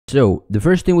So the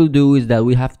first thing we'll do is that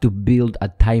we have to build a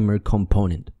timer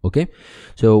component. Okay,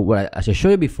 so as I showed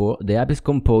you before, the app is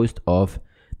composed of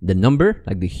the number,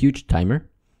 like the huge timer,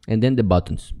 and then the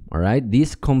buttons. All right,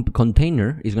 this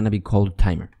container is going to be called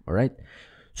timer. All right,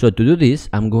 so to do this,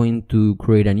 I'm going to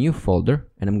create a new folder,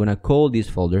 and I'm going to call this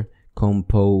folder components.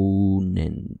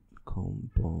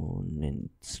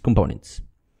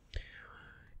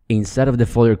 Inside of the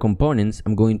folder components,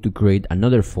 I'm going to create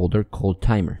another folder called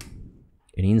timer.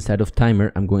 And inside of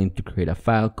timer, I'm going to create a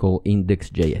file called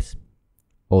index.js.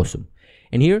 Awesome.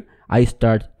 And here I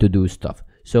start to do stuff.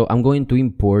 So I'm going to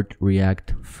import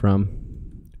React from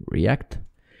React,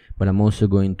 but I'm also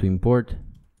going to import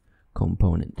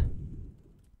component.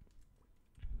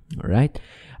 All right.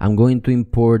 I'm going to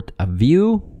import a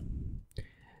view,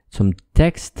 some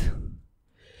text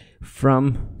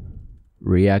from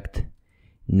React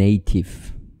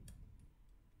Native.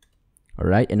 All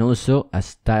right. And also a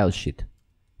style sheet.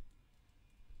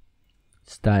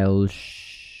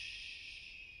 Sheet.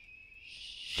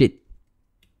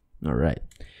 All right.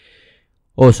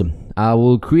 Awesome. I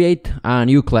will create a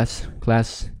new class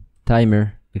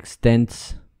timer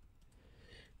extends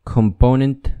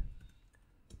component,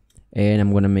 and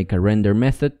I'm going to make a render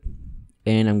method,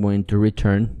 and I'm going to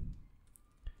return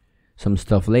some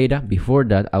stuff later. Before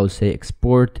that, I'll say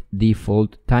export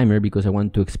default timer because I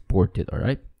want to export it. All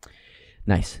right.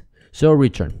 Nice. So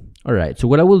return. All right, so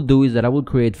what I will do is that I will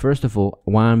create, first of all,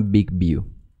 one big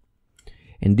view.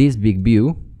 And this big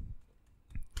view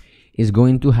is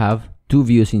going to have two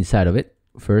views inside of it.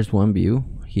 First one view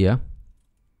here.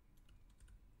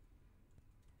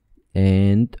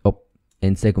 And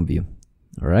second view.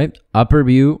 All right, upper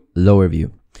view, lower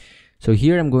view. So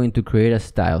here I'm going to create a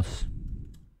style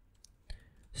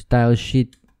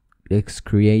sheet. Let's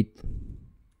create.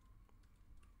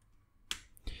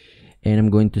 And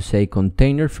I'm going to say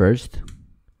container first,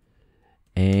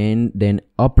 and then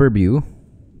upper view,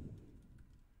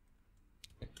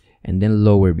 and then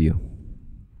lower view.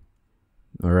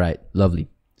 All right, lovely.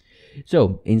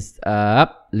 So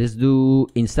let's do,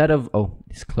 instead of,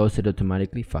 it's closed it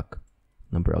automatically. Fuck,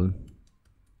 no problem.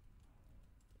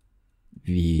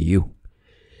 View.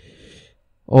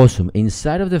 Awesome.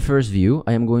 Inside of the first view,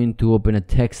 I am going to open a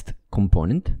text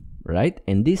component, right?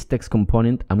 And this text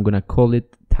component, I'm gonna call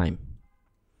it time.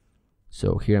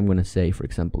 So here I'm going to say, for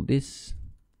example, this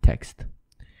text,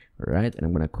 all right? And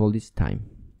I'm going to call this time.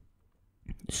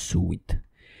 Sweet.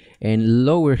 And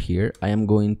lower here, I am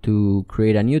going to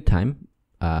create a new time,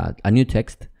 a new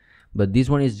text, but this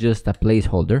one is just a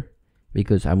placeholder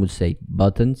because I would say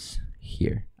buttons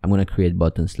here. I'm going to create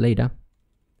buttons later,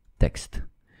 text.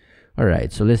 All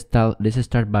right, so let's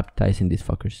start baptizing these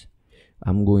fuckers.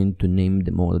 I'm going to name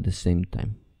them all at the same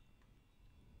time.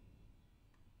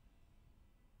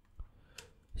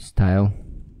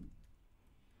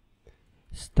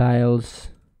 Styles,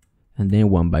 and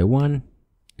then one by one.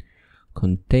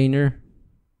 Container,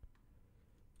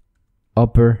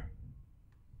 upper,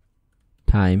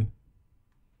 time,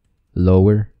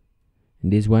 lower,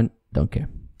 and this one, don't care.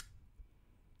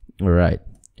 All right,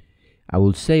 I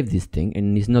will save this thing,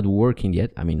 and it's not working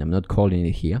yet. I mean, I'm not calling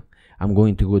it here. I'm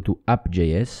going to go to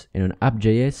app.js, and on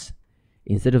app.js,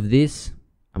 instead of this,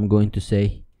 I'm going to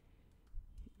say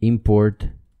import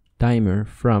timer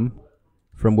from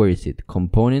where is it?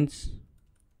 Components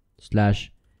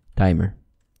 / timer.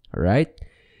 All right.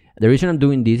 The reason I'm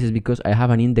doing this is because I have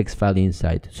an index file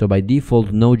inside. So by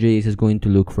default, Node.js is going to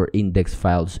look for index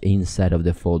files inside of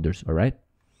the folders. All right.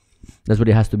 That's what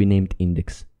it has to be named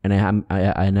index, and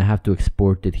I have to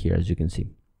export it here, as you can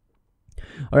see.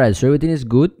 All right. So everything is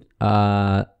good.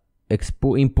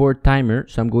 Import timer.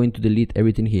 So I'm going to delete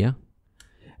everything here,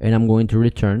 and I'm going to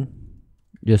return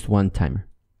just one timer.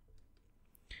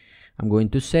 I'm going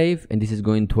to save, and this is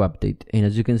going to update. And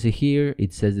as you can see here,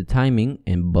 it says the timing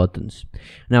and buttons.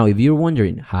 Now, if you're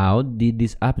wondering how did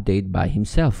this update by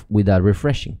himself without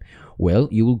refreshing, well,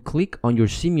 you will click on your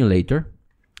simulator.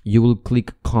 You will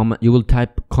type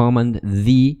Command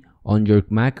V on your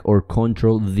Mac or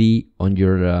Control V on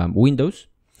your Windows,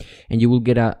 and you will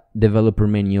get a developer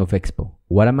menu of Expo.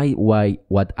 What I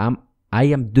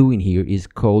am doing here is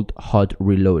called hot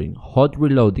reloading. Hot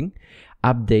reloading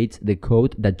updates the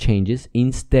code that changes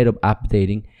instead of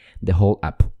updating the whole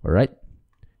app. All right,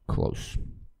 close.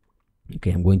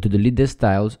 Okay, I'm going to delete the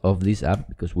styles of this app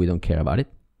because we don't care about it.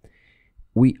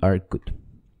 We are good.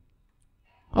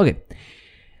 Okay,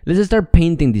 let's start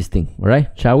painting this thing. All right,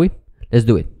 shall we? Let's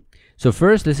do it. So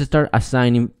first, let's start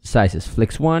assigning sizes.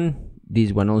 Flex 1.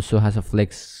 This one also has a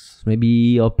flex.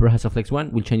 Maybe upper has a flex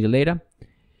 1. We'll change it later.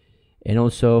 And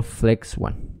also flex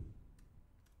 1.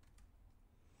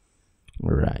 All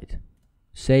right.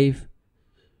 save.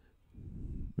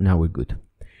 Now we're good.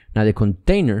 Now the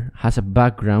container has a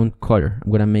background color.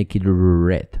 I'm gonna make it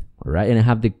red. All right, and I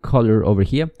have the color over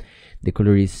here. The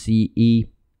color is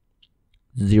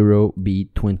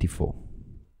CE0B24,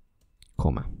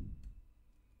 comma.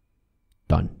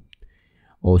 Done.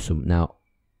 Awesome. Now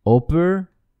upper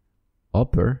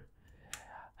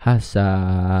has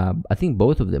I think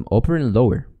both of them, upper and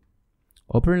lower.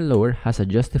 Upper and lower has a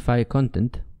justify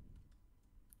content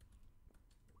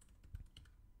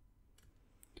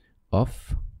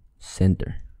of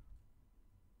center.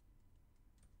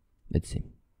 Let's see.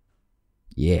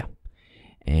 Yeah.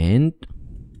 And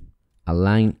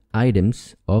align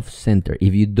items of center.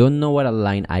 If you don't know what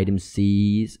align items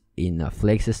is in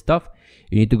Flex stuff,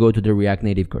 you need to go to the React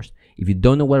Native course. If you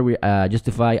don't know what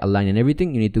justify, align, and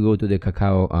everything, you need to go to the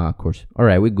Cacao course. All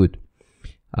right, we're good.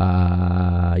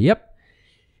 Yep.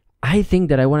 I think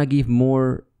that I want to give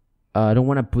more. I don't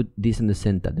want to put this in the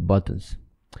center, the buttons.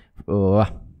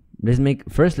 Let's make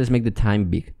the time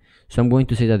big. So I'm going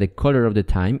to say that the color of the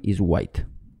time is white.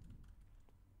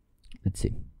 Let's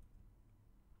see.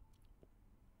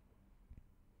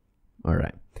 All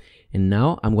right. And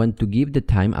now I'm going to give the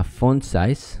time a font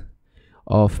size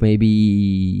of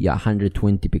maybe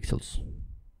 120 pixels.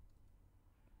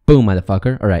 Boom,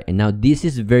 motherfucker. All right. And now this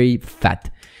is very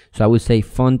fat. So I would say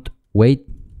font weight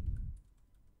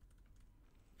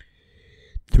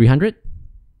 300.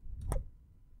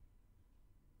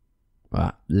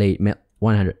 Late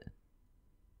 100.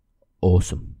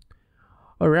 Awesome.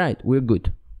 All right, we're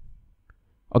good.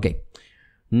 Okay,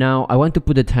 now I want to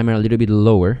put the timer a little bit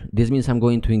lower. This means I'm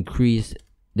going to increase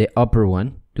the upper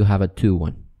one to have a 2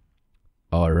 one.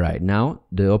 All right, now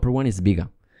the upper one is bigger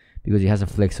because it has a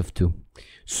flex of 2.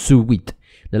 Sweet.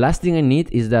 The last thing I need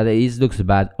is that it looks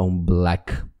bad on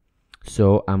black.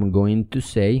 So I'm going to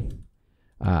say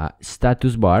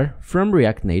status bar from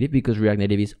React Native because React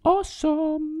Native is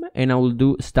awesome. And I will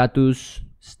do status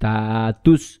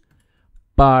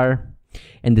bar.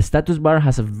 And the status bar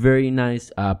has a very nice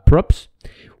props.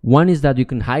 One is that you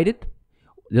can hide it.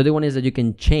 The other one is that you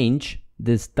can change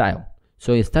the style.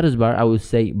 So in status bar, I will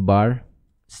say bar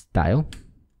style.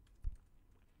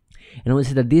 And I will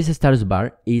say that this status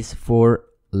bar is for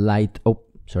light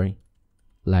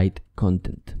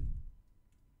content.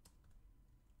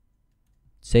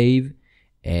 Save.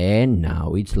 And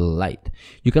now it's light.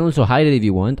 You can also hide it if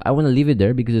you want. I want to leave it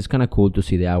there because it's kind of cool to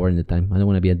see the hour and the time. I don't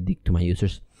want to be a dick to my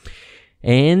users.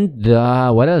 And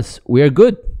what else? We are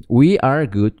good. We are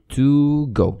good to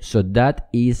go. So that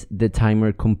is the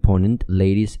timer component,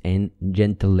 ladies and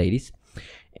gentle ladies.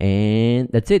 And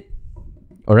that's it.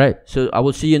 All right. So I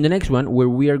will see you in the next one where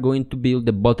we are going to build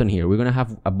the button here. We're going to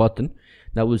have a button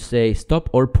that will say stop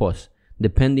or pause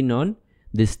depending on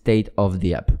the state of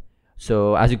the app.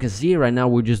 So as you can see right now,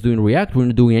 we're just doing React. We're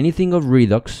not doing anything of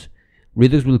Redux.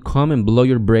 Redux will come and blow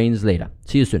your brains later.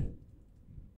 See you soon.